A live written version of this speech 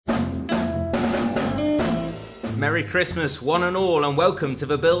Merry Christmas, one and all, and welcome to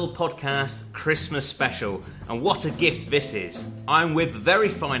the Bill Podcast Christmas Special. And what a gift this is. I'm with a very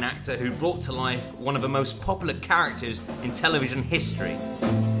fine actor who brought to life one of the most popular characters in television history.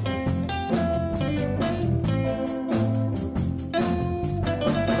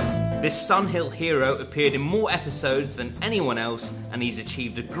 This Sunhill hero appeared in more episodes than anyone else, and he's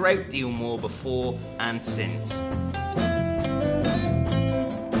achieved a great deal more before and since.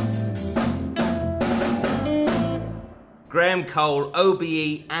 Graham Cole,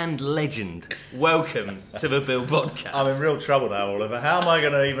 OBE and legend. Welcome to the Bill Podcast. I'm in real trouble now, Oliver. How am I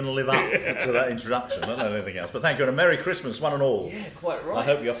going to even live up to that introduction? I don't know anything else. But thank you, and a Merry Christmas, one and all. Yeah, quite right. I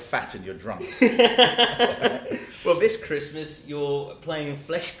hope you're fat and you're drunk. Well, this Christmas you're playing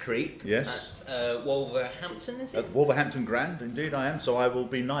Fleshcreep Yes. at Wolverhampton, is it? At Wolverhampton Grand, indeed I am. So I will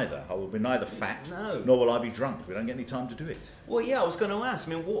be neither. I will be neither fat, No. nor will I be drunk. We don't get any time to do it. Well, yeah, I was going to ask.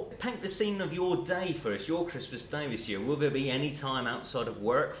 I mean, paint the scene of your day for us, your Christmas day this year. Will there be any time outside of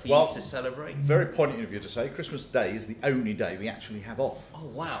work for you to celebrate? Very poignant of you to say. Christmas Day is the only day we actually have off. Oh,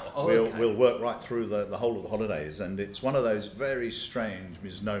 wow. We'll work right through the whole of the holidays, and it's one of those very strange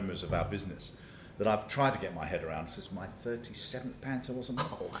misnomers of our business that I've tried to get my head around. This is my 37th panto or something.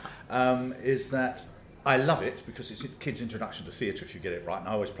 Oh, wow. Is that I love it because it's a kid's introduction to theatre if you get it right. And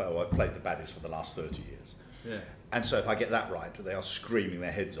I've played the baddies for the last 30 years. Yeah. And so if I get that right, they are screaming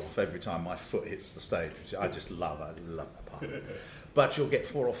their heads off every time my foot hits the stage, which I just love. I love that part of it. But you'll get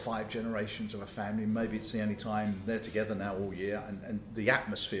 4 or 5 generations of a family. Maybe it's the only time they're together now all year. And the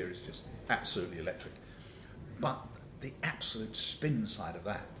atmosphere is just absolutely electric. But the absolute spin side of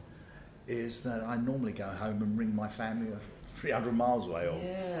that is that I normally go home and ring my family 300 miles away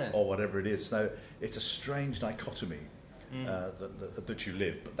or whatever it is. So it's a strange dichotomy that you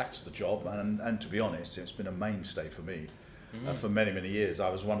live, but that's the job. And to be honest, it's been a mainstay for me for many, many years. I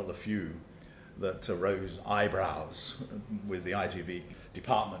was one of the few that rose eyebrows with the ITV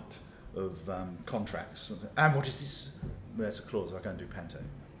department of contracts. And what is this? There's a clause, I go and do panto.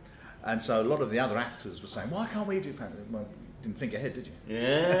 And so a lot of the other actors were saying, why can't we do panto? Well, didn't think ahead, did you?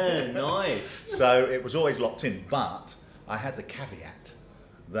 Yeah, nice. So it was always locked in, but I had the caveat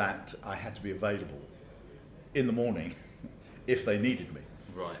that I had to be available in the morning if they needed me.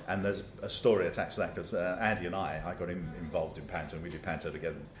 Right. And there's a story attached to that because Andy and I got him involved in panto, and we did panto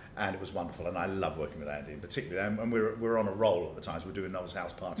together, and it was wonderful. And I love working with Andy, and particularly, and we were on a roll at the time. So we were doing Noel's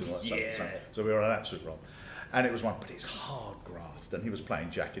house party and all that stuff. So we were on an absolute roll, and it was one. But it's hard graft, and he was playing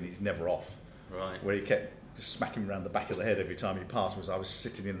Jack, and he's never off. Right. Where he kept just smacking me around the back of the head every time he passed. I was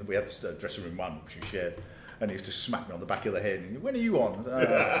sitting in. We had this dressing room one which we shared. And he used to smack me on the back of the head. And, when are you on?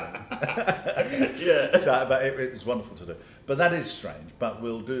 Yeah. So, but it was wonderful to do. But that is strange. But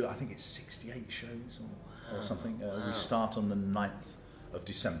we'll do, I think it's 68 shows or something. Wow. We start on the 9th of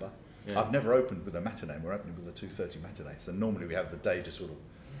December. Yeah. I've never opened with a matinee. We're opening with a 2:30 matinee. So normally we have the day to sort of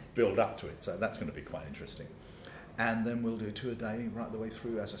build up to it. So that's going to be quite interesting. And then we'll do 2 a day right the way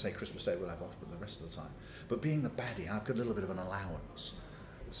through. As I say, Christmas Day we'll have off, but the rest of the time. But being the baddie, I've got a little bit of an allowance.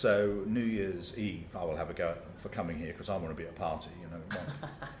 So New Year's Eve, I will have a go at them for coming here because I want to be at a party. You know,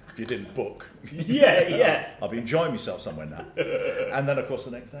 if you didn't book, I'll be enjoying myself somewhere now. And then, of course,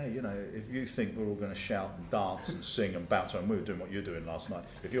 the next day, you know, if you think we're all going to shout and dance and sing and bounce around, we were doing what you were doing last night.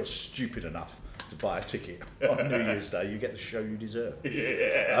 If you're stupid enough to buy a ticket on New Year's Day, you get the show you deserve.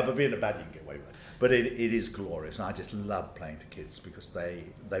 But being a baddie, you can get away with it. But it is glorious, and I just love playing to kids because they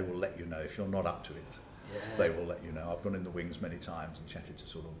will let you know if you're not up to it. Yeah. They will let you know. I've gone in the wings many times and chatted to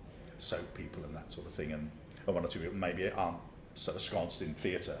sort of soap people and that sort of thing, and one or two people maybe aren't sort of sconced in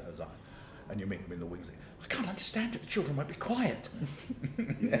theatre as I, and you meet them in the wings. I can't understand it. The children won't be quiet.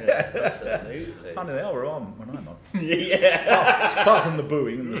 Yeah, absolutely. Funny they are on when I'm on. Yeah. Apart from the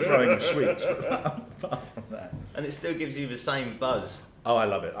booing and the throwing of sweets, but apart from that. And it still gives you the same buzz. Oh, I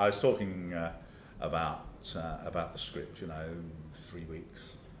love it. I was talking about the script, 3 weeks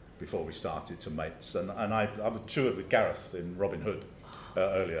before we started to mates, and I toured with Gareth in Robin Hood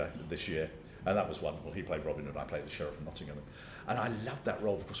earlier this year, and that was wonderful. He played Robin Hood, I played the Sheriff of Nottingham, and I loved that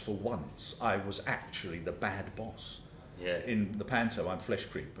role because for once I was actually the bad boss. Yeah. In the panto, I'm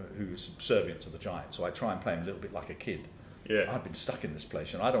Fleshcreep, who's subservient to the giant, so I try and play him a little bit like a kid. Yeah. I've been stuck in this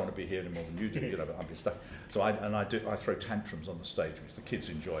place, and I don't want to be here any more than you do. But I've been stuck. So I throw tantrums on the stage, which the kids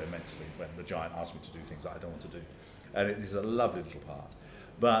enjoy immensely when the giant asks me to do things that I don't want to do, and it is a lovely little part.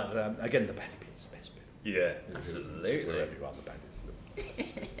 But again, the baddie bit's the best bit. Yeah, absolutely. Wherever you are, the baddie's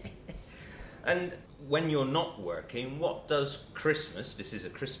And when you're not working, what does Christmas? This is a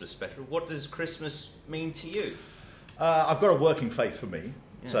Christmas special. What does Christmas mean to you? I've got a working faith for me,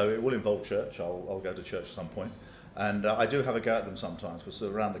 so it will involve church. I'll go to church at some point. And I do have a go at them sometimes, because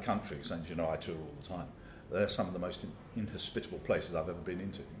around the country, since I tour all the time, they're some of the most inhospitable places I've ever been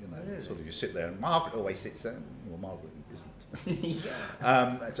into. You know, really? Sort of you sit there, and Margaret always sits there. Well, Margaret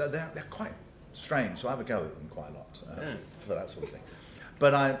isn't. So they're quite strange. So I have a go at them quite a lot for that sort of thing.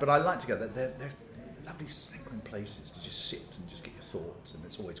 But I like to go there. They're lovely, sanguine places to just sit and just get your thoughts, and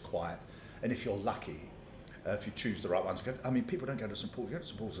it's always quiet. And if you're lucky, if you choose the right ones, people don't go to St Paul's. You go to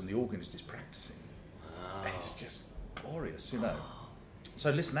St Paul's, and the organist is practicing. Oh. It's just glorious, you know.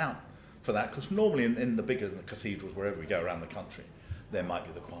 So listen out for that, because normally in the bigger cathedrals, wherever we go around the country, there might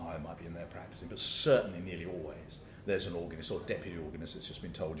be the choir, might be in there practicing, but certainly nearly always there's an organist or deputy organist that's just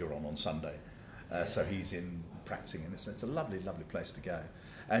been told you're on Sunday. So he's in practicing, and it's a lovely, lovely place to go.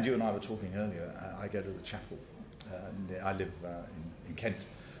 And you and I were talking earlier, I go to the chapel. I live in Kent,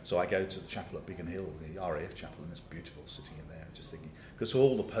 so I go to the chapel at Biggin Hill, the RAF chapel, and it's beautiful sitting in there, just thinking, because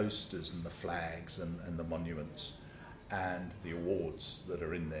all the posters and the flags and the monuments and the awards that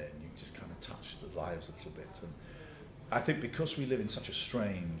are in there, and you just kind of touch the lives a little bit. And I think because we live in such a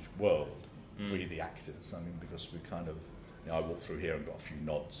strange world, we the actors, because we kind of, I walked through here and got a few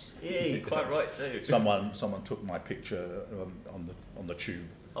nods. Yeah, you're quite right too. Someone took my picture on the tube.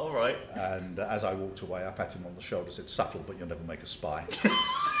 All right. And as I walked away, I patted him on the shoulder, said, "Subtle, but you'll never make a spy."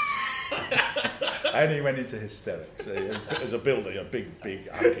 And he went into hysterics. As a builder, a big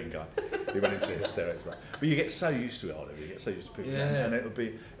hulking guy, he went into hysterics. But you get so used to it, Oliver. You get so used to people, and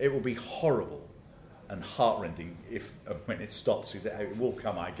it will be horrible and heartrending when it stops. It will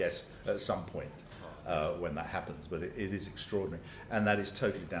come, I guess, at some point when that happens. But it is extraordinary, and that is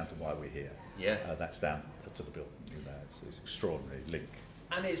totally down to why we're here. Yeah, that's down to the bill. It's extraordinary link.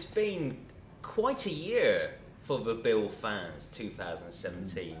 And it's been quite a year for the Bill fans,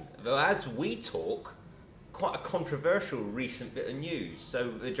 2017. Though as we talk, quite a controversial recent bit of news.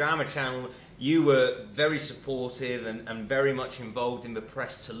 So the Drama Channel, you were very supportive and very much involved in the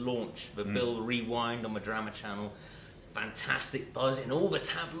press to launch the Bill Rewind on the Drama Channel. Fantastic buzz in all the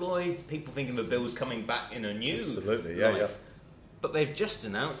tabloids. People thinking the Bill's coming back in a new life. But they've just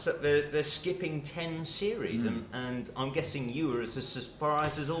announced that they're skipping 10 series, and I'm guessing you were as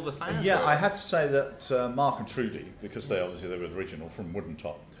surprised as all the fans were. I have to say that Mark and Trudy, because they were the original from Wooden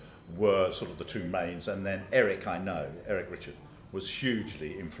Top, were sort of the two mains, and then Eric Richard, was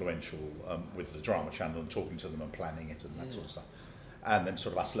hugely influential with the Drama Channel and talking to them and planning it and that sort of stuff. And then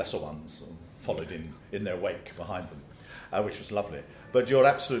sort of us lesser ones followed in their wake behind them, which was lovely. But you're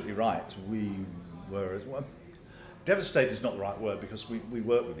absolutely right, we were as well. Devastated is not the right word, because we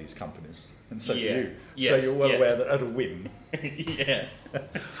work with these companies, and so do you. Yes, so you're well aware that at a whim.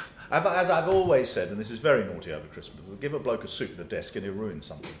 As I've always said, and this is very naughty over Christmas, we'll give a bloke a suit and a desk and he'll ruin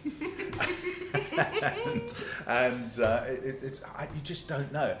something. You just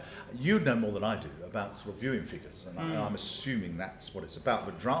don't know. You know more than I do about sort of viewing figures, and I'm assuming that's what it's about.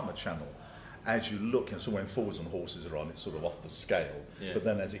 But Drama Channel, as you look, so when Forwards and Horses are on, it's sort of off the scale. Yeah. But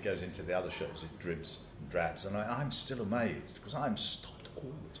then as it goes into the other shows, it dribs and drabs. And I'm still amazed, because I'm stopped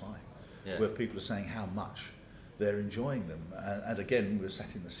all the time, where people are saying how much they're enjoying them. And again, we're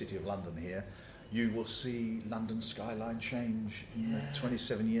sat in the City of London here. You will see London skyline change in the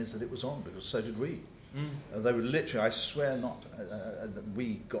 27 years that it was on, because so did we. They were literally, I swear not,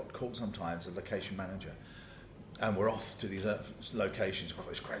 we got called sometimes, a location manager, and we're off to these locations. Oh,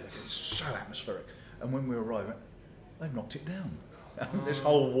 it's great, it's so atmospheric. And when we arrive, they've knocked it down. This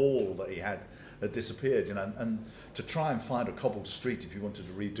whole wall that he had disappeared, and to try and find a cobbled street if you wanted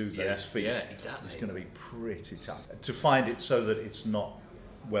to redo those feet, it's going to be pretty tough. To find it so that it's not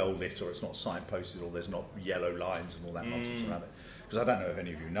well lit, or it's not signposted, or there's not yellow lines and all that nonsense around it. Because I don't know if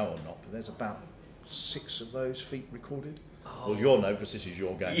any of you know or not, but there's about 6 of those feet recorded. Well, you'll know, because this is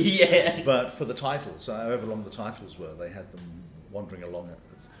your game. Yeah. But for the titles, however long the titles were, they had them wandering along it.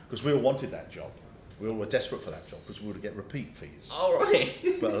 Because we all wanted that job. We all were desperate for that job, because we were to get repeat fees. Oh, right.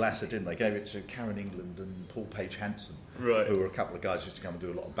 But alas, they didn't. They gave it to Karen England and Paul Page Hansen, who were a couple of guys who used to come and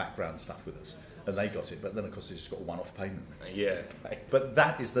do a lot of background stuff with us. And they got it. But then, of course, they just got a one-off payment. Yeah. But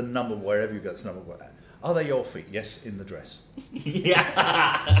that is the number, wherever you go, it's the number. Are they your feet? Yes, in the dress.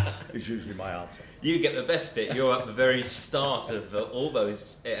 Yeah. Is usually my answer. You get the best bit. You're at the very start of all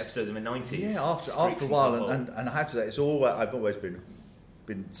those episodes in the 90s. Yeah, after a while, and I have to say, I've always been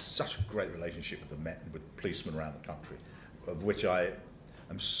such a great relationship with the Met and with policemen around the country, of which I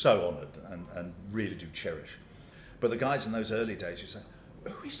am so honoured and really do cherish. But the guys in those early days, you say,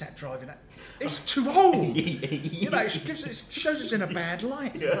 who is that driving that? It's too old. It shows us in a bad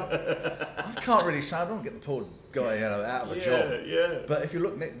light. I can't really say. I don't get the poor guy out of a job. Yeah. But if you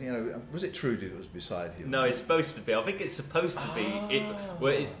look, was it Trudy that was beside him? No, it's supposed to be. I think it's supposed to be.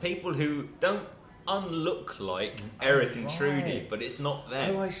 Where it's people who don't unlook like Eric and Trudy, but it's not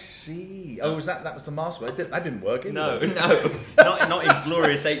them. Oh, I see. Oh, that was the mask? That didn't work, No, not in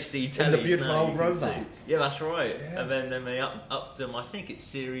glorious HD telly. In the beautiful old robot. Yeah, that's right. Yeah. And then they upped them. I think it's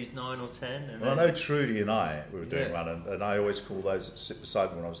series 9 or 10. And well, I know Trudy and I were doing one, and I always call those that sit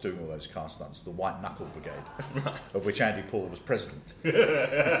beside me when I was doing all those cast stunts the White Knuckle Brigade, of which Andy Paul was president.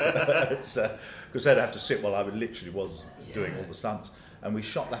 Because they'd have to sit while I literally was doing all the stunts. And we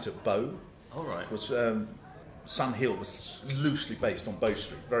shot that at Bow. All right. It was Sun Hill was loosely based on Bow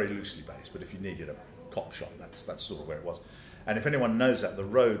Street, very loosely based. But if you needed a cop shot, that's sort of where it was. And if anyone knows that, the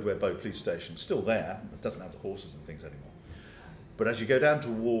road where Bow Police Station is still there, it doesn't have the horses and things anymore. But as you go down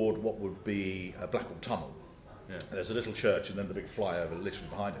toward what would be Blackwall Tunnel, there's a little church and then the big flyover literally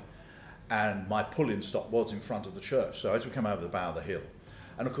behind it. And my pull-in stop was in front of the church. So as we come over the bow of the hill,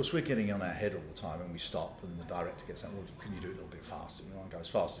 and of course we're getting on our head all the time, and we stop, and the director gets out, well, can you do it a little bit faster? You know, I go as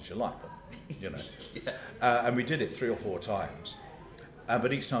fast as you like, but you know. And we did it 3 or 4 times.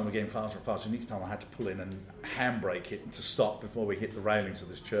 But each time we're getting faster and faster, and each time I had to pull in and handbrake it to stop before we hit the railings of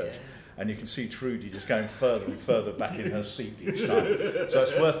this church. And you can see Trudy just going further and further back in her seat each time. So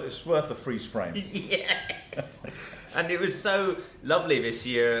it's worth a freeze frame. Yeah. And it was so lovely this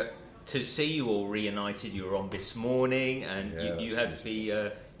year to see you all reunited. You were on This Morning, and you had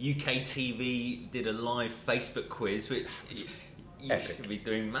the UK TV did a live Facebook quiz, which you should be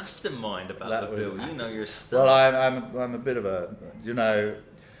doing mastermind about that the bill. You know your stuff. Well, I'm a bit of a, you know,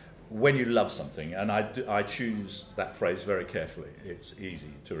 when you love something, and I choose that phrase very carefully. It's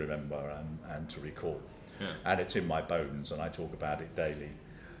easy to remember and to recall, and it's in my bones, and I talk about it daily.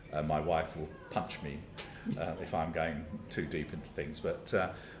 My wife will punch me if I'm going too deep into things, but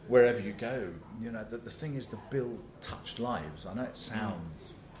wherever you go, you know, the thing is the bill touched lives. I know it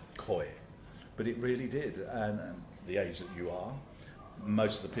sounds coy, but it really did. And the age that you are,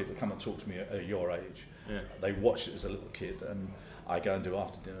 most of the people that come and talk to me are your age. They watched it as a little kid, and I go and do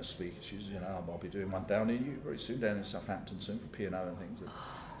after dinner speeches. You know, I'll be doing one down near you very soon, down in Southampton soon for P&O and things. And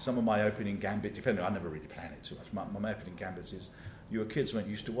some of my opening gambit, depending, I never really plan it too much. My opening gambits is, you were kids when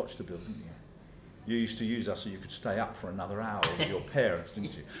you used to watch the bill, didn't you? You used to use us so you could stay up for another hour with your parents,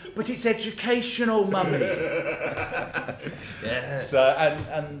 didn't you? But it's educational, mummy. So,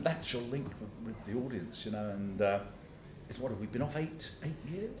 and that's your link with the audience, you know, and it's what have we been off 8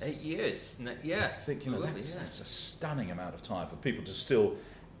 years? 8 years, yeah. I think, you know, that's a stunning amount of time for people to still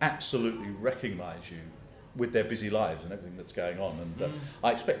absolutely recognise you with their busy lives and everything that's going on. And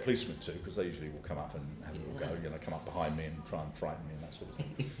I expect policemen to, because they usually will come up and have a little go, you know, come up behind me and try and frighten me and that sort of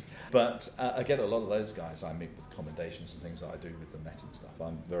thing. But I get a lot of those guys I meet with commendations and things that I do with the Met and stuff.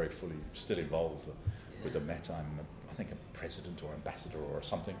 I'm very fully still involved with the Met. I think a president or ambassador or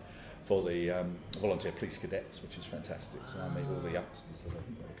something for the volunteer police cadets, which is fantastic. So I meet all the youngsters that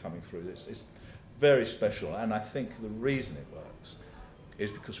are coming through. It's very special, and I think the reason it works is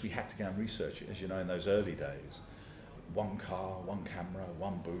because we had to go and research it. As you know, in those early days, one car, one camera,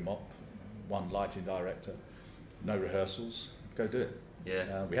 one boom op, one lighting director, no rehearsals, go do it.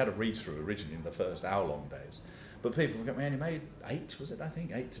 We had a read-through originally in the first hour-long days, but people forget we only made 8, was it? I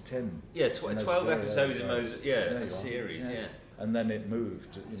think 8 to 10. 12 episodes in those series. And then it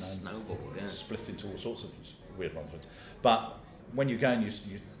moved, you know, snowballed, split into all sorts of weird ones. But when you go and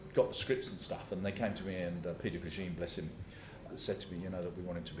you got the scripts and stuff, and they came to me, and Peter Grigine, bless him, said to me, you know, that we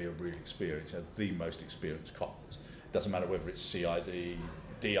want him to be a real experienced, the most experienced cop. It doesn't matter whether it's CID,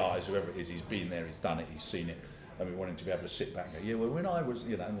 DIs, whoever it is, he's been there, he's done it, he's seen it, and we want him to be able to sit back and go, well, when I was,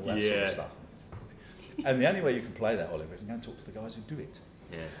 you know, and all that sort of stuff. And the only way you can play that, Oliver, is to go and talk to the guys who do it.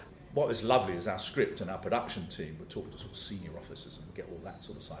 What was lovely is our script and our production team would talk to sort of senior officers and get all that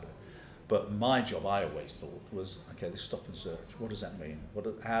sort of side of it. But my job, I always thought, was, okay, this stop and search, what does that mean?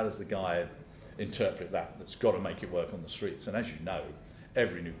 How does the guy interpret that? That's got to make it work on the streets. And as you know,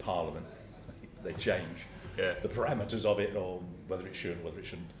 every new parliament, they change the parameters of it, or whether it should or whether it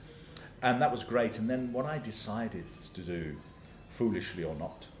shouldn't. And that was great. And then what I decided to do, foolishly or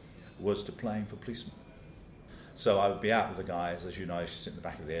not, was to playing for policemen. So I would be out with the guys, as you know, I used to sit in the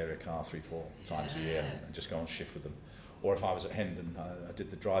back of the area car 3-4 times a year and just go on shift with them. Or if I was at Hendon, I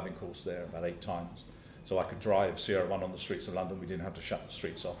did the driving course there about 8 times. So I could drive Sierra 1 on the streets of London. We didn't have to shut the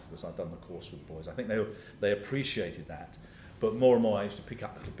streets off because I'd done the course with the boys. I think they appreciated that. But more and more I used to pick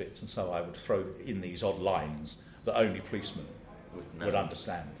up little bits, and so I would throw in these odd lines that only policemen would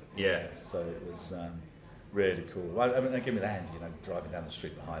understand. So it was really cool. Well, I mean, they give me the hand, you know, driving down the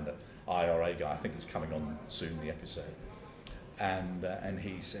street behind an IRA guy. I think he's coming on soon, the episode. And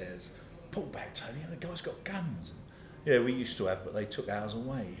he says, pull back, Tony, and the guy's got guns. Yeah, we used to have, but they took ours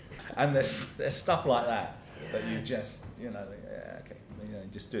away. And there's stuff like that that you just, you know, okay, you know,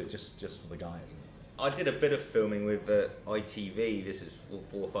 just do it just for the guys. I did a bit of filming with ITV. This is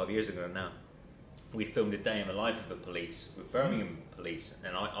 4 or 5 years ago now. We filmed a day in the life of the police with Birmingham Police,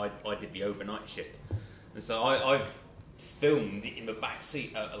 and I did the overnight shift. And so I've filmed in the back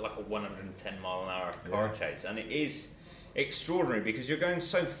seat like a 110 mile an hour car chase, and it is extraordinary because you're going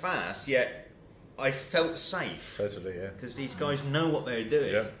so fast, yet I felt safe. Totally, yeah. Because these guys know what they're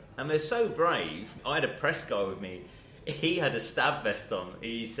doing, and they're so brave. I had a press guy with me. He had a stab vest on.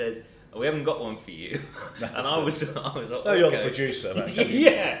 He said, "We haven't got one for you," and I was like, "No, okay. you're the producer. Man.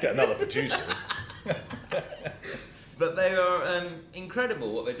 Get another producer." But they are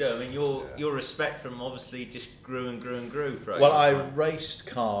incredible what they do. I mean, your respect for them obviously just grew and grew and grew throughout. Well, I raced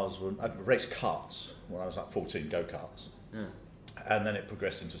I raced karts when I was like 14, go-karts. Yeah. And then it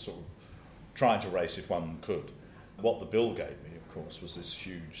progressed into sort of trying to race if one could. What the bill gave me, of course, was this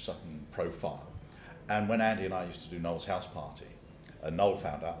huge Sutton profile. And when Andy and I used to do Noel's house party, and Noel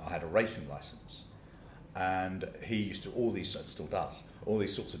found out I had a racing licence, and he used to still does, all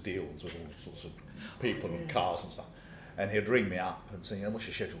these sorts of deals with all sorts of people and cars and stuff. And he'd ring me up and say, "What's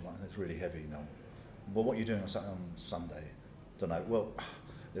your schedule like?" It's really heavy, Noel. "Well, what are you doing on Sunday?" "Don't know." "Well,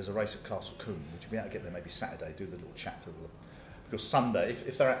 there's a race at Castle Combe. Would you be able to get there maybe Saturday, do the little chat to them?" Because Sunday,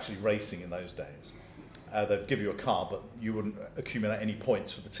 if they're actually racing in those days, they'd give you a car, but you wouldn't accumulate any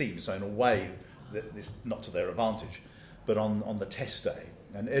points for the team. So in a way, it's not to their advantage. But on the test day,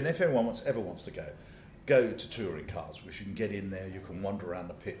 and if anyone ever wants to go to touring cars, because you can get in there, you can wander around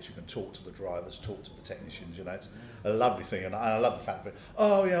the pitch, you can talk to the drivers, talk to the technicians, it's a lovely thing. And I love the fact that,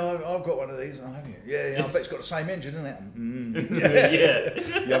 "Oh yeah, I've got one of these." "Oh, have you?" Yeah, I bet it's got the same engine, isn't it?"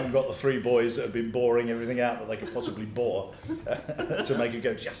 Yeah. You haven't got the three boys that have been boring everything out that they could possibly bore to make it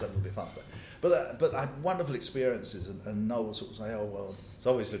go just a little bit faster. But I had wonderful experiences, and Noel would sort of say, "Oh well," so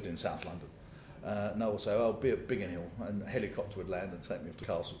I always lived in South London. Noel would say, "Oh, be at Biggin Hill," and a helicopter would land and take me up to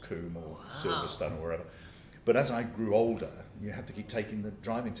Castle Combe or Silverstone or wherever. But as I grew older, you have to keep taking the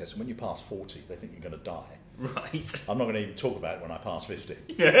driving test, and when you pass 40, they think you're going to die. Right. I'm not going to even talk about it when I pass 50.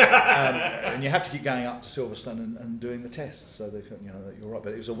 And you have to keep going up to Silverstone and doing the tests, so they think that you're right.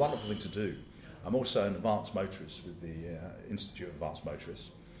 But it was a wonderful thing to do. I'm also an advanced motorist with the Institute of Advanced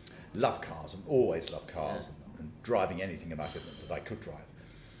Motorists. Love cars, and always loved cars, and driving anything that I could drive.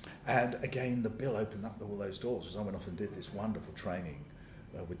 And again, the bill opened up all those doors as I went off and did this wonderful training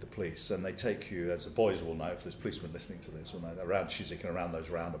with the police. And they take you, as the boys will know, if there's policemen listening to this, will know, around Chiswick and around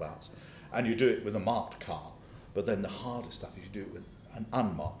those roundabouts. And you do it with a marked car. But then the hardest stuff is you do it with an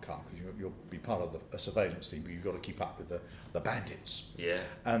unmarked car, because you'll be part of a surveillance team, but you've got to keep up with the bandits. Yeah.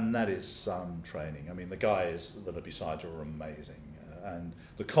 And that is some training. I mean, the guys that are beside you are amazing. And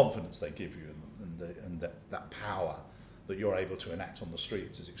the confidence they give you and that power that you're able to enact on the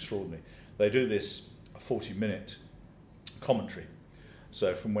streets is extraordinary. They do this 40-minute commentary.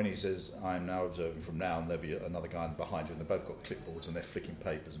 So from when he says, "I'm now observing from now," and there'll be another guy behind you, and they've both got clipboards and they're flicking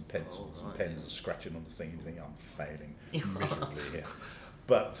papers and pencils and pens and scratching on the thing, and you think, "I'm failing miserably here."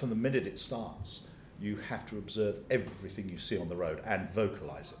 But from the minute it starts, you have to observe everything you see on the road and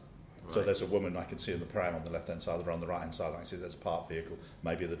vocalise it. Right. So there's a woman I can see in the pram on the left-hand side, or on the right-hand side I can see there's a parked vehicle,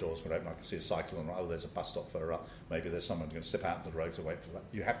 maybe the door's going to open, I can see a cycle on the right, there's a bus stop further up, maybe there's someone going to step out into the road to wait for that.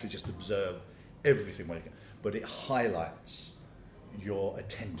 You have to just observe everything when you can. But it highlights your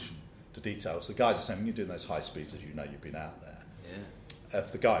attention to details. The guys are saying, when you're doing those high speeds, as you know, you've been out there,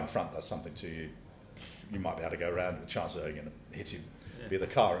 if the guy in front does something to you, you might be able to go around with the chance of going to hit him, be the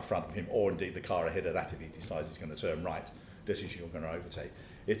car in front of him, or indeed the car ahead of that if he decides he's going to turn right, decision you're going to overtake.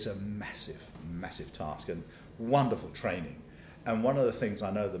 It's a massive, massive task and wonderful training. And one of the things I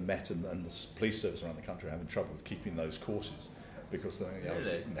know the Met and the police service around the country are having trouble with keeping those courses, because they're is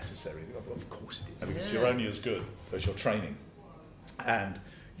it necessary? Of course it is, because you're only as good as your training. And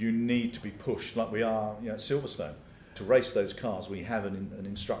you need to be pushed, like we are at Silverstone. To race those cars, we have an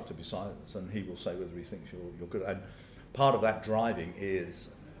instructor beside us, and he will say whether he thinks you're good. And part of that driving is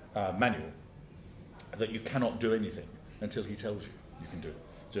manual, that you cannot do anything until he tells you can do it.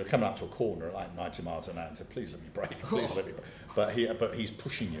 So you're coming up to a corner at like 90 miles an hour and say, "Please let me brake, please let me brake." But he's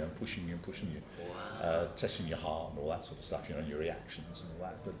pushing you and pushing you and pushing you, testing your heart and all that sort of stuff, and your reactions and all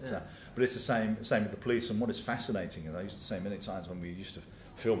that. But it's the same with the police. And what is fascinating, and I used to say many times when we used to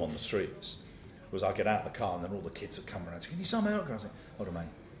film on the streets, was I get out of the car and then all the kids would come around and say, "Can you sign my autograph?" I say, "Hold on, man,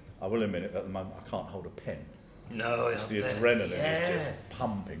 I will admit it, but at the moment I can't hold a pen." No, it's the adrenaline is just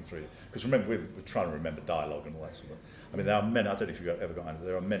pumping through. Because remember, we're trying to remember dialogue and all that sort of. I mean, there are many. I don't know if you've ever got into.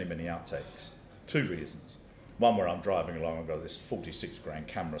 There are many outtakes. Two reasons. One where I'm driving along, I've got this 46 grand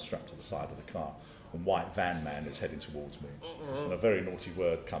camera strapped to the side of the car, and white van man is heading towards me, and a very naughty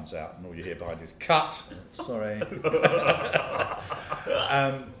word comes out, and all you hear behind is "cut." Sorry.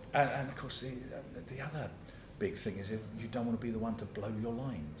 And of course, the other big thing is if you don't want to be the one to blow your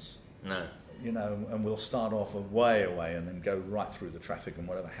lines. No. You know, and we'll start off way away and then go right through the traffic, and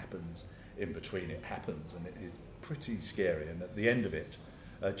whatever happens in between, it happens, and it is pretty scary. And at the end of it,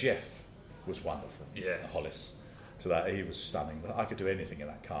 Jeff was wonderful. Yeah. Hollis. So that he was stunning. I could do anything in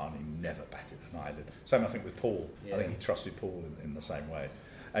that car, and he never batted an eyelid. Same, I think, with Paul. Yeah. I think he trusted Paul in the same way.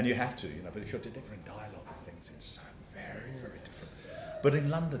 And you have to, you know. But if you're delivering dialogue and things, it's so very, very different. But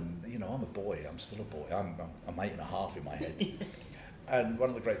in London, you know, I'm a boy. I'm still a boy. I'm 8.5 in my head. And one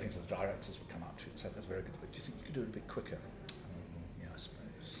of the great things that the directors would come up to you and say, "That's very good, but do you think you could do it a bit quicker?" Yeah, I suppose.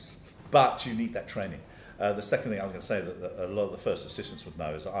 But you need that training. The second thing I was going to say that a lot of the first assistants would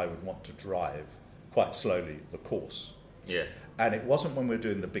know is that I would want to drive quite slowly the course. Yeah. And it wasn't when we were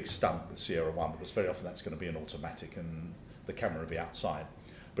doing the big stunt with Sierra 1, because very often that's going to be an automatic and the camera will be outside.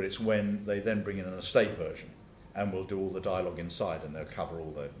 But it's when they then bring in an estate version and we'll do all the dialogue inside and they'll cover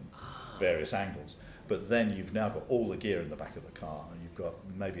all the various angles. But then you've now got all the gear in the back of the car, and you've got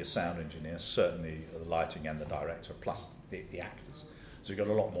maybe a sound engineer, certainly the lighting and the director, plus the actors. So you've got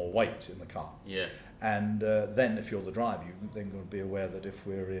a lot more weight in the car. Yeah. And then if you're the driver, you've then got to be aware that if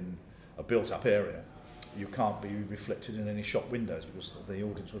we're in a built-up area, you can't be reflected in any shop windows, because the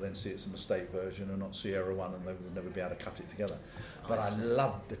audience will then see it's a mistake version and not Sierra 1, and they would never be able to cut it together. But I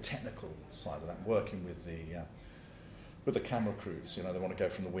loved the technical side of that, working with the camera crews. You know, they want to go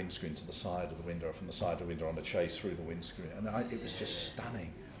from the windscreen to the side of the window, or from the side of the window on the chase through the windscreen, and it was just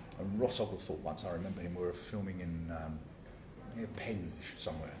stunning. And Ross Oglethorpe, once I remember him, we were filming in near Penge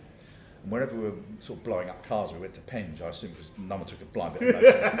somewhere. And wherever we were sort of blowing up cars, we went to Penge. I assume because no one took a blind bit of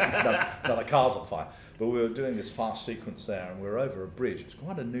notice. No, the car's on fire. But we were doing this fast sequence there, and we were over a bridge. It's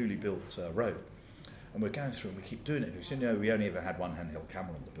quite a newly built road. And we're going through, and we keep doing it. We said, you know, we only ever had one handheld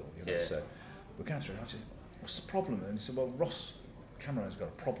camera on the bill, you know. Yeah. So we're going through, and I said, "What's the problem?" And he said, "Well, Ross Cameron's got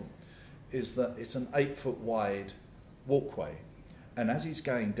a problem. Is that it's an 8-foot wide walkway, and as he's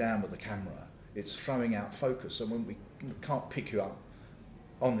going down with the camera, it's throwing out focus, and when we can't pick you up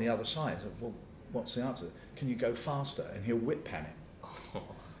on the other side." I said, "Well, what's the answer? Can you go faster?" And he'll whip pan it.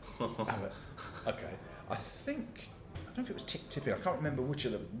 I went, okay. I don't know if it was Tipping. I can't remember which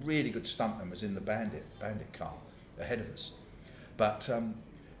of the really good stuntmen was in the bandit car ahead of us. But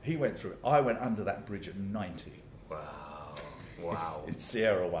he went through it. I went under that bridge at 90. Wow. In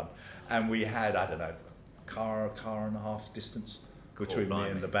Sierra 1. And we had, I don't know, a car and a half distance between me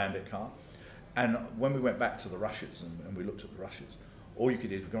and the bandit car. And when we went back to the rushes and we looked at the rushes, all you could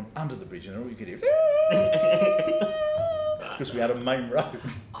hear, we'd gone under the bridge, and all you could hear, because we had a main road,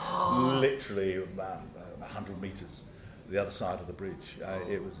 literally about 100 metres the other side of the bridge.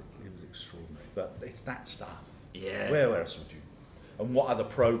 It was extraordinary. But it's that stuff. Yeah. Where else would you? And what other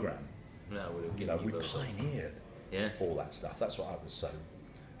programme? No, We pioneered Yeah. all that stuff. That's what I was so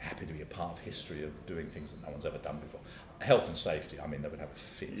happy to be a part of history of doing things that no one's ever done before. Health and safety, I mean, they would have a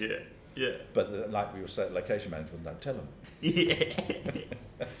fit. Yeah. But like we were saying, location management, don't tell them. Yeah.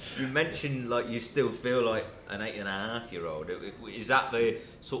 You mentioned like you still feel like an 8.5-year-old. Is that the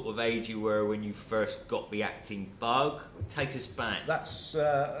sort of age you were when you first got the acting bug? Take us back. That's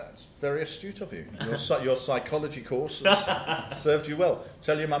very astute of you. Your psychology course has served you well.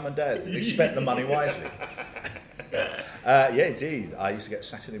 Tell your mum and dad that you spent the money wisely. Yeah, indeed. I used to get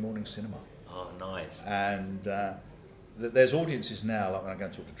Saturday morning cinema. Oh, nice. And there's audiences now, like when I go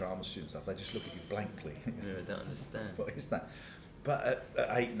and talk to drama students, they just look at you blankly. No, I don't understand. What is that? But at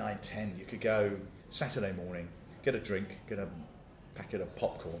 8, 9, 10, you could go Saturday morning, get a drink, get a packet of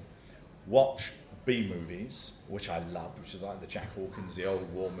popcorn, watch B movies, which I loved, which is like the Jack Hawkins, the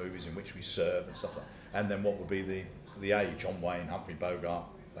old war movies in which we serve and stuff like that. And then what would be the A, John Wayne, Humphrey Bogart,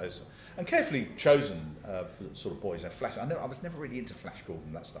 those. And carefully chosen for sort of boys. Flash. I was never really into Flash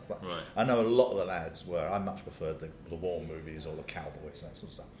Gordon, that stuff, but right. I know a lot of the lads were. I much preferred the war movies or the cowboys, that sort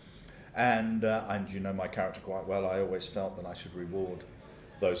of stuff. And you know my character quite well. I always felt that I should reward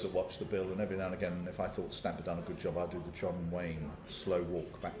those that watch the bill, and every now and again, if I thought Stamp had done a good job, I'd do the John Wayne slow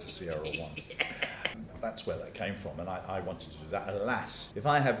walk back to Sierra 1. That's where that came from, and I wanted to do that. Alas, if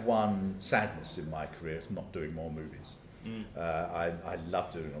I have one sadness in my career, it's not doing more movies. I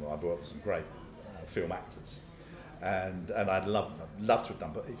love doing them. I've worked with some great film actors, and I'd love to have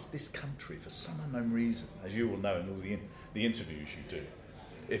done, but it's this country, for some unknown reason, as you will know in all the interviews you do,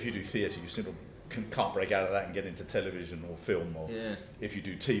 if you do theatre, you sort of can't break out of that and get into television or film, or if you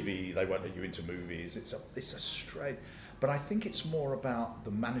do TV, they won't let you into movies. It's a strange, but I think it's more about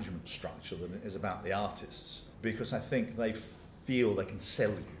the management structure than it is about the artists. because I think they feel they can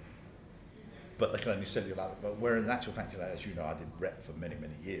sell you, but they can only sell you like that. But where in actual fact, as you know, I did rep for many,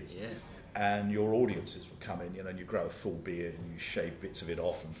 many years. Yeah. And your audiences would come in, and you grow a full beard and you shave bits of it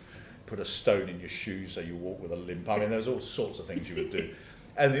off and put a stone in your shoe so you walk with a limp. I mean, there's all sorts of things you would do.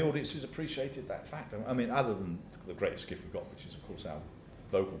 And the audiences appreciated that fact. I mean, other than the greatest gift we've got, which is, of course, our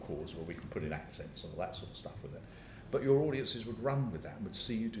vocal cords, where we can put in accents and all that sort of stuff with it. But your audiences would run with that and would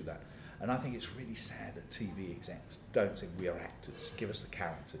see you do that. And I think it's really sad that TV execs don't say, we are actors, give us the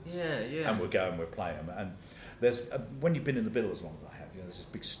characters. Yeah. And we'll go and we'll play them. And there's when you've been in the bill as long as I have, there's this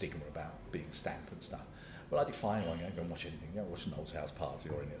big stigma about being stamp and stuff. Well, I define one, you don't go and watch anything, you don't watch an old house party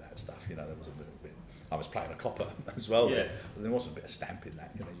or any of that stuff. There was a little bit. I was playing a copper as well, but there wasn't a bit of stamp in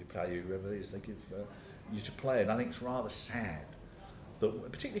that. You play whoever it is they give you to play. And I think it's rather sad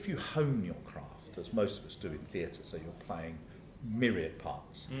that, particularly if you hone your craft, as most of us do in theatre, so you're playing myriad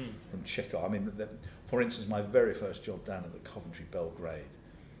parts from Chekhov. I mean, for instance, my very first job down at the Coventry Belgrade,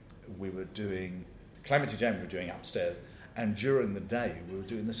 we were doing Calamity Jane. We were doing upstairs, and during the day we were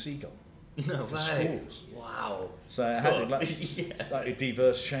doing the Seagull for schools. Wow! So I had like a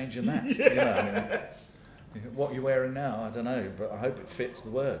diverse change in that. What you're wearing now, I don't know, but I hope it fits the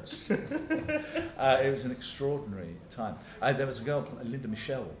words. It was an extraordinary time. There was a girl, Linda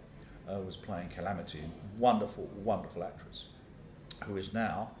Michelle, was playing Calamity, wonderful, wonderful actress, who is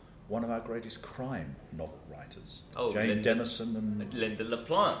now one of our greatest crime novel writers, Jane Dennison and Linda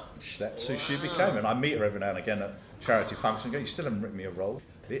LaPlante. That's who she became, and I meet her every now and again at charity functions. You still haven't written me a role,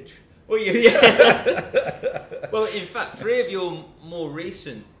 bitch. Well, yeah. Well, in fact, 3 of your more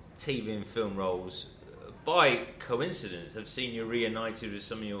recent TV and film roles, by coincidence, have seen you reunited with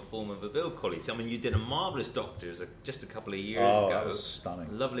some of your former Verbill colleagues. I mean, you did a marvellous Doctor just a couple of years ago. That was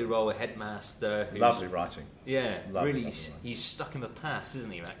stunning. Lovely role with Headmaster. Lovely writing. Yeah, lovely, really, lovely writing. He's stuck in the past,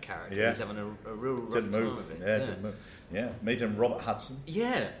 isn't he, that character? Yeah. He's having a real rough Didn't time move. of it. Yeah, didn't move. Yeah, me and Robert Hudson.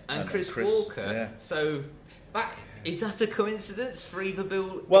 Yeah, and Chris Walker. Yeah. So, is that a coincidence? 3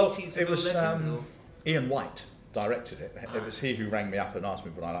 Verbill? Well, 80s it was legends, Ian White directed it. It was he who rang me up and asked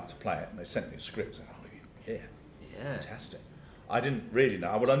me would I like to play it, and they sent me a script. And fantastic. I didn't really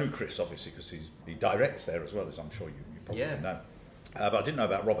know. Well, I knew Chris obviously because he directs there as well, as I'm sure you probably know. But I didn't know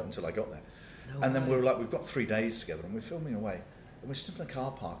about Robert until I got there. Then we were like, we've got 3 days together, and we're filming away, and we're stood in the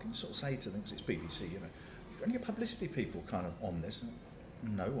car park, and you sort of say to them, because it's BBC, have you got any publicity people kind of on this?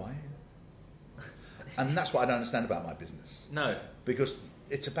 And, no, why? And that's what I don't understand about my business. No. Because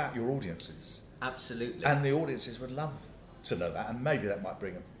it's about your audiences. Absolutely. And the audiences would love to know that, and maybe that might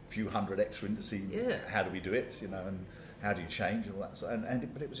bring a few hundred extra in to see how do we do it, and how do you change and all that.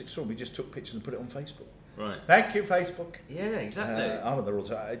 But it was extraordinary. We just took pictures and put it on Facebook. Right. Thank you, Facebook. Yeah, exactly. I'm on the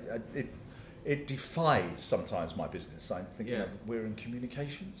rules. It defies sometimes my business. I think we're in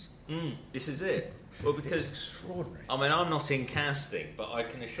communications. This is it. Well, because it's extraordinary. I mean, I'm not in casting, but I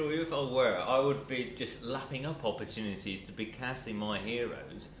can assure you, if I were, I would be just lapping up opportunities to be casting my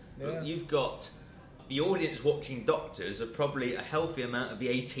heroes. Yeah. But you've got the audience watching Doctors are probably a healthy amount of the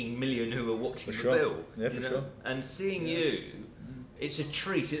 18 million who are watching the bill. Yeah, for sure. And seeing you, it's a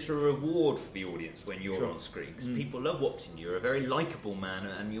treat, it's a reward for the audience when you're on screen, because people love watching you. You're a very likeable man,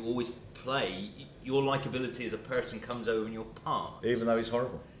 and you always play. Your likability as a person comes over in your part. Even though he's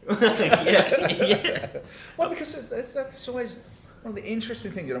horrible. yeah. Well, because that's always one of the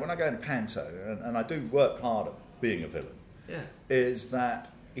interesting things, when I go into Panto, and I do work hard at being a villain, is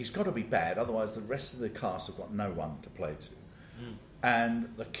that he's got to be bad, otherwise the rest of the cast have got no one to play to.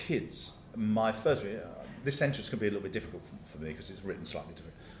 And the kids, my first this entrance can be a little bit difficult for me because it's written slightly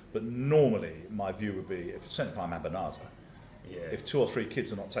different, but normally my view would be, certainly if I'm Abanazar, if 2 or 3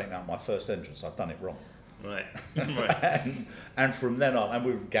 kids are not taken out my first entrance, I've done it wrong. Right. and from then on, and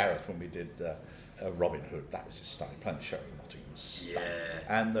with Gareth when we did Robin Hood, that was just stunning. Playing the Sheriff of Nottingham was stunning.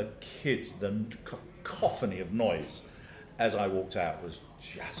 And the kids, the cacophony of noise as I walked out was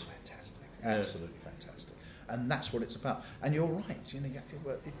just fantastic, absolutely fantastic. And that's what it's about. And you're right,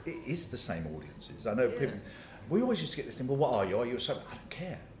 it is the same audiences. I know people. We always used to get this thing. Well, what are you? Are you so? I don't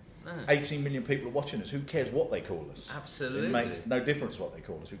care. No. 18 million people are watching us. Who cares what they call us? Absolutely. It makes no difference what they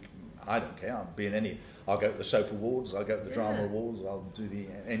call us. I don't care. I'll be in any. I'll go to the soap awards. I'll go to the drama awards. I'll do the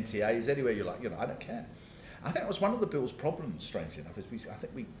NTAs. Anywhere you like. I don't care. I think that was one of the Bill's problems. Strangely enough, is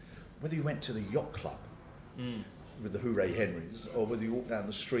whether you went to the yacht club with the Hooray Henrys, or whether you walk down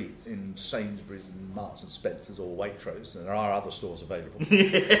the street in Sainsbury's and Marks and Spencer's or Waitrose, and there are other stores available.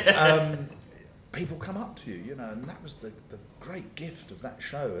 People come up to you, and that was the great gift of that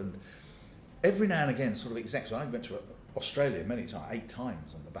show. And every now and again, sort of execs. I went to Australia many times, 8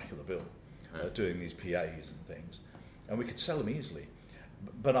 times on the back of the bill, doing these PAs and things, and we could sell them easily.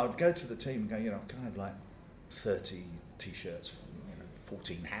 But I'd go to the team and go, can I have like 30 T-shirts,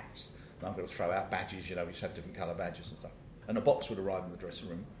 14 hats, and I'm going to throw out badges, we used to have different colour badges and stuff. And a box would arrive in the dressing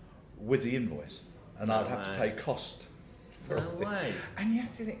room with the invoice, and I'd have to pay cost for No way. And you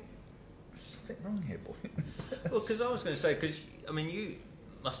actually think, there's something wrong here, boy. Well, because I was going to say, you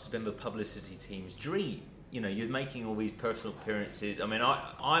must have been the publicity team's dream. You're making all these personal appearances.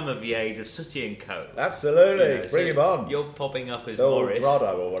 I'm of the age of Sooty and Co. Absolutely, bring him on. You're popping up as Del Morris.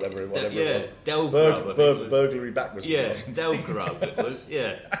 Grotto or whatever it was. Del Grub. Burglary backwards. Yeah, Del Grub it was,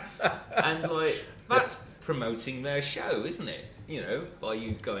 yeah. And that's promoting their show, isn't it? By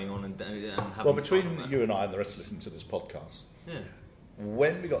you going on and having Well, between fun you and I and the rest listening to this podcast, yeah.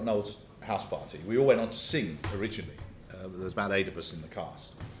 When we got Noel's house party, we all went on to sing originally. There's about 8 of us in the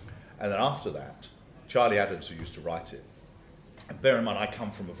cast. And then after that, Charlie Adams, who used to write it, and bear in mind, I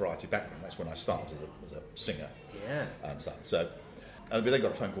come from a variety background. That's when I started as a singer and stuff. So, and we then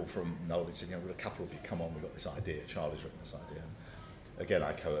got a phone call from Noel. He said, "Will a couple of you come on? We've got this idea. Charlie's written this idea." And again,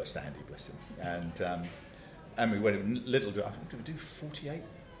 I coerced Andy, bless him. And we went did we do 48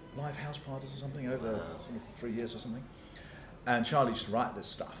 live house parties or something over sort of 3 years or something? And Charlie used to write this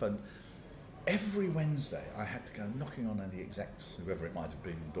stuff, and every Wednesday I had to go knocking on the execs, whoever it might have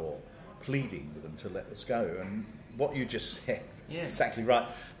been, door, pleading with them to let us go. And what you just said is exactly right.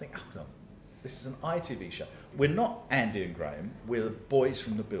 I think, hold on, this is an ITV show. We're not Andy and Graham, we're the boys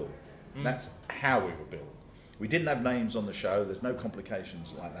from the Bill. That's how we were built. We didn't have names on the show, there's no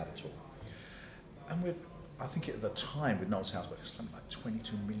complications like that at all. And I think at the time with Noel's House, it was something like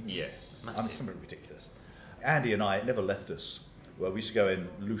 22 million. Yeah, massive. Something ridiculous. Andy and I, it never left us. Well, we used to go in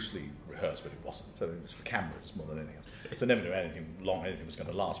loosely rehearsed, but it wasn't. So it was for cameras more than anything else. So never knew anything was going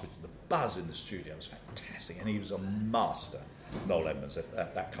to last. But the buzz in the studio was fantastic, and he was a master, Noel Edmonds,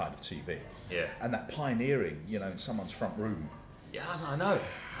 at that kind of TV. Yeah. And that pioneering, in someone's front room. Yeah, I know.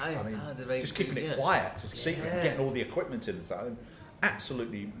 Just keeping it quiet, just secret, getting all the equipment in and stuff. And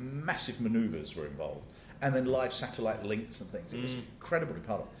absolutely massive manoeuvres were involved, and then live satellite links and things. It was incredibly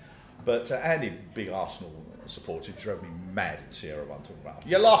part of it. But Andy, big Arsenal supporter, drove me mad in Sierra One talking about,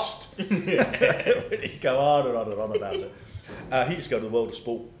 "You lost!" He'd go on and on and on about it. He used to go to the World of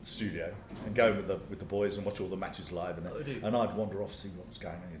Sport studio and go with the boys and watch all the matches live, and I'd wander off to see what was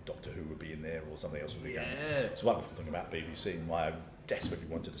going on. Doctor Who would be in there or something else would be going on. It's a wonderful thing about BBC and why I desperately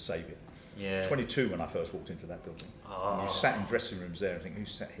wanted to save it. Yeah. 22 when I first walked into that building. Oh. And you sat in dressing rooms there and think, who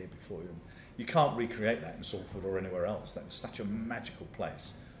sat here before you? You can't recreate that in Salford or anywhere else. That was such a magical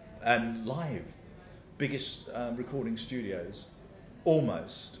place. And live, biggest recording studios,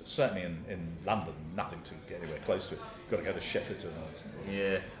 almost, certainly in London, nothing to get anywhere close to it. You've got to go to Shepperton or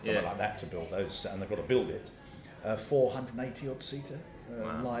something like that to build those, and they've got to build it. 480 odd seater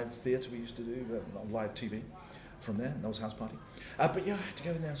live theatre we used to do, live TV from there, Noel's house party. But yeah, I had to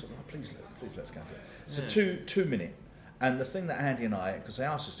go in there and sort of, please let's go and do it. It's a 2 minute, and the thing that Andy and I, because they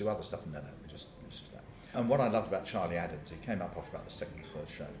asked us to do other stuff, and no, we just do that. And what I loved about Charlie Adams, he came up after about the second or third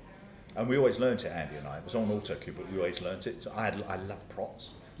show. And we always learnt it, Andy and I. It was on autocue, but we always learnt it. So I love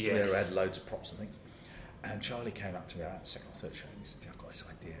props. So we had loads of props and things. And Charlie came up to me about the second or third show and he said, "I've got this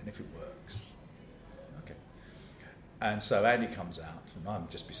idea, and if it works, okay." And so Andy comes out, and I'm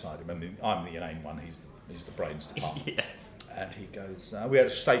just beside him. I mean, I'm the inane one. He's the brains department. And he goes, "We had a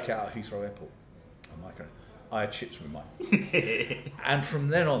stakeout at Heathrow Airport." I'm like, "I had chips with mine." And from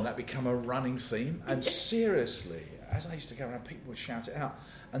then on, that became a running theme. And seriously, as I used to go around, people would shout it out.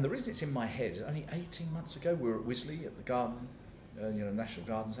 And the reason it's in my head is only 18 months ago, we were at Wisley at the garden, National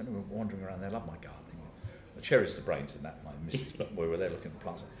Garden Centre. We were wandering around there. I love my gardening. Cherry's the brains in that, my missus, but we were there looking at the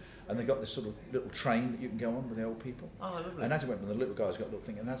plants. And they got this sort of little train that you can go on with the old people. Oh, lovely. And as it went, the little guy's got a little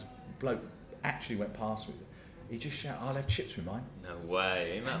thing, and as a bloke actually went past me, he just shouted, "I'll have chips with mine." No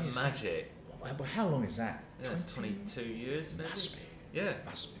way, isn't that magic? Well, how long is that? Yeah, 22 years, maybe? Must be. Yeah.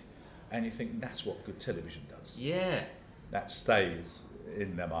 Must be. And you think that's what good television does. Yeah. That stays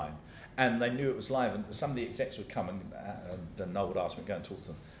in their mind. And they knew it was live, and some of the execs would come and Noel would ask me to go and talk to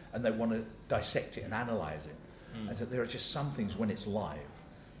them, and they want to dissect it and analyse it. And so there are just some things when it's live,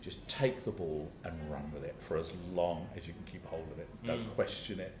 just take the ball and run with it for as long as you can keep hold of it. Don't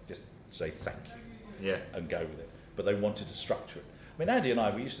question it, just say thank you and go with it. But they wanted to structure it. I mean, Andy and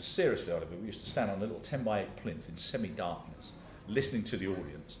I, we used to seriously, Oliver, we used to stand on a little 10x8 plinth in semi-darkness, listening to the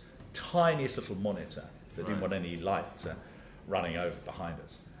audience, tiniest little monitor that didn't want any light running over behind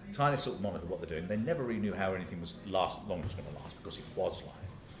us. Tiniest little monitor, what they're doing. They never really knew how anything was long it was going to last because it was live.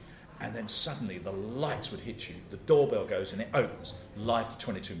 And then suddenly the lights would hit you, the doorbell goes and it opens, live to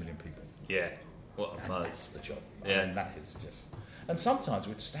 22 million people. Yeah, what a buzz. That's the job. Yeah. And that is just... And sometimes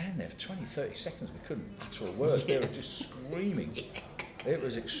we'd stand there for 20, 30 seconds, we couldn't utter a word. They were just screaming. It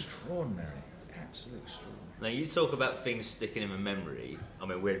was extraordinary, absolutely extraordinary. Now, you talk about things sticking in my memory. I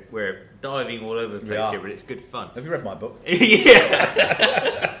mean, we're diving all over the place here, but it's good fun. Have you read my book?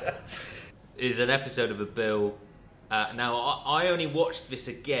 Yeah. Is an episode of a Bill. Now, I only watched this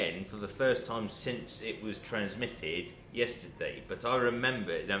again for the first time since it was transmitted yesterday, but I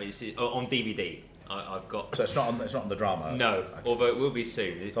remember it. I mean, it's on DVD. I've got. So it's not on the drama. No, okay. Although it will be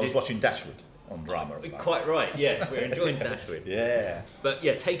soon. So I was watching Dashwood on drama. Quite right. Yeah, we're enjoying Dashwood. Yeah. But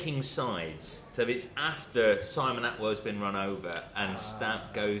yeah, taking sides. So it's after Simon Atwell's been run over and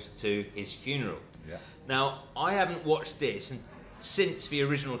Stamp goes to his funeral. Yeah. Now, I haven't watched this since the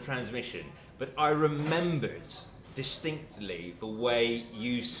original transmission, but I remembered distinctly the way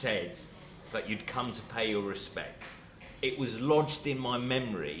you said that you'd come to pay your respects. It was lodged in my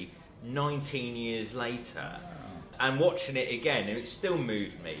memory 19 years later, and watching it again, it still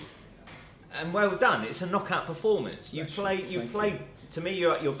moved me. And well done, it's a knockout performance. You play. To me,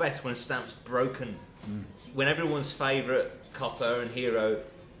 you're at your best when Stamp's broken. When everyone's favourite copper and hero,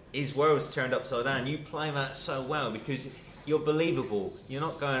 his world's turned upside down. You play that so well because you're believable. You're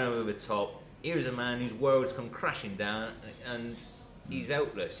not going over the top. Here's a man whose world's come crashing down and he's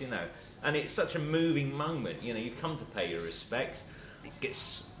helpless, you know. And it's such a moving moment, you know. You come to pay your respects. It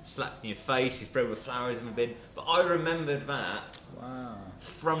gets slapped in your face, you throw the flowers in the bin. But I remembered that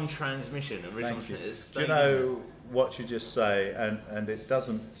from transmission, original. Do you know what you just say? And it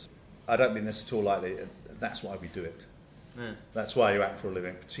doesn't. I don't mean this at all lightly. That's why we do it. Yeah. That's why you act for a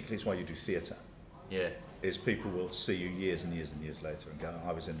living. Particularly, it's why you do theatre. Yeah. Is people will see you years and years and years later and go,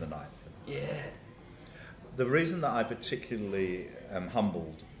 "I was in the night." Yeah. The reason that I particularly am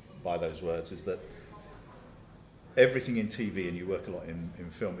humbled by those words is that everything in TV, and you work a lot in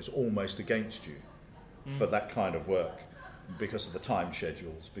film, is almost against you for that kind of work because of the time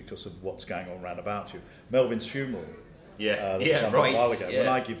schedules, because of what's going on around about you. Melvin's funeral, right. A while ago, when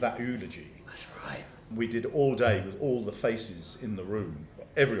I give that eulogy, that's right. We did all day with all the faces in the room,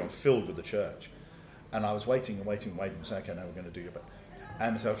 everyone filled with the church, and I was waiting and saying, okay, now we're going to do your bit,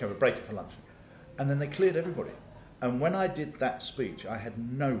 and so okay, we'll break it for lunch, and then they cleared everybody, and when I did that speech, I had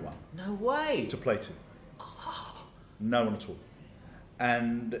no one, no way, to play to. No one at all.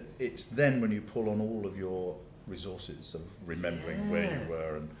 And it's then when you pull on all of your resources of remembering where you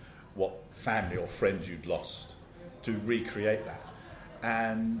were and what family or friends you'd lost to recreate that.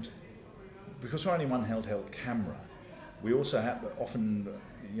 And because we're only one handheld camera, we also have often,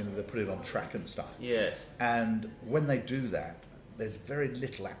 you know, they put it on track and stuff. Yes. And when they do that, there's very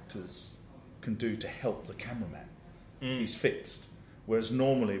little actors can do to help the cameraman. He's fixed. Whereas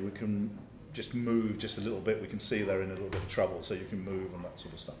normally we can just move just a little bit, we can see they're in a little bit of trouble, so you can move and that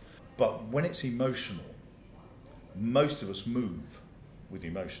sort of stuff. But when it's emotional, most of us move with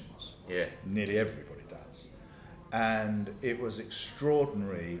emotions. Yeah. Nearly everybody does. And it was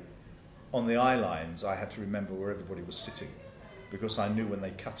extraordinary. On the eye lines, I had to remember where everybody was sitting, because I knew when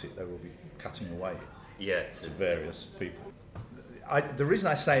they cut it, they will be cutting away to various people. The reason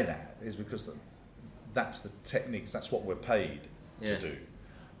I say that is because that's the techniques, that's what we're paid to do.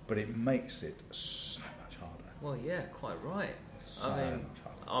 But it makes it so much harder. Well, yeah, quite right. So much harder.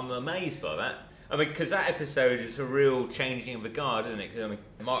 I'm amazed by that. I mean, because that episode is a real changing of the guard, isn't it? Because I mean,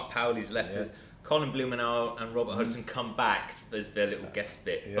 Mark Powley's left us, Colin Blumenauer and Robert Hudson come back as their little guest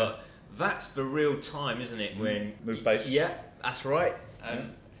bit. Yeah. But that's the real time, isn't it? When move base. Yeah, that's right.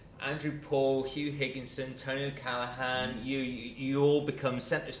 Andrew Paul, Hugh Higginson, Tony O'Callaghan, you all become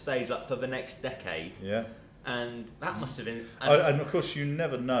centre stage like for the next decade. Yeah. And that must have been... And of course, you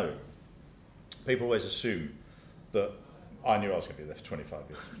never know. People always assume that I knew I was going to be there for 25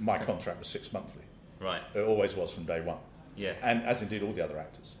 years. My contract was 6 monthly. Right. It always was from day one. Yeah. And as indeed all the other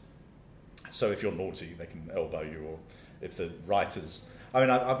actors. So if you're naughty, they can elbow you, or if the writers... I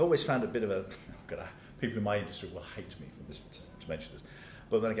mean, I've always found a bit of a... people in my industry will hate me for this, to mention this.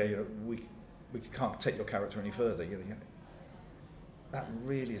 But then again, you know, we can't take your character any further. You know, that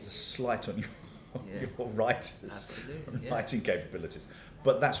really is a slight on you. Your writers' writing capabilities,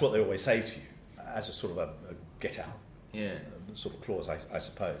 but that's what they always say to you as a sort of a get out sort of clause, I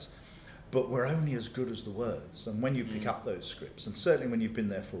suppose. But we're only as good as the words, and when you pick up those scripts, and certainly when you've been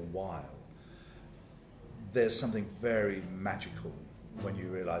there for a while, there's something very magical when you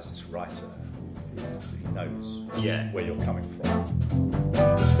realise this writer he knows where you're coming from.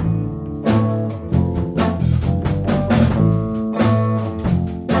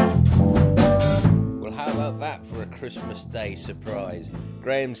 For a Christmas Day surprise.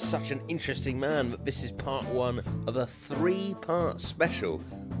 Graham's such an interesting man that this is part one of a 3-part special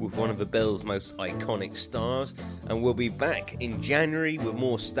with one of the Bill's most iconic stars, and we'll be back in January with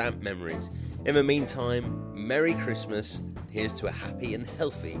more Stamp memories. In the meantime, Merry Christmas. Here's to a happy and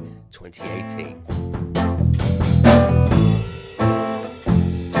healthy 2018.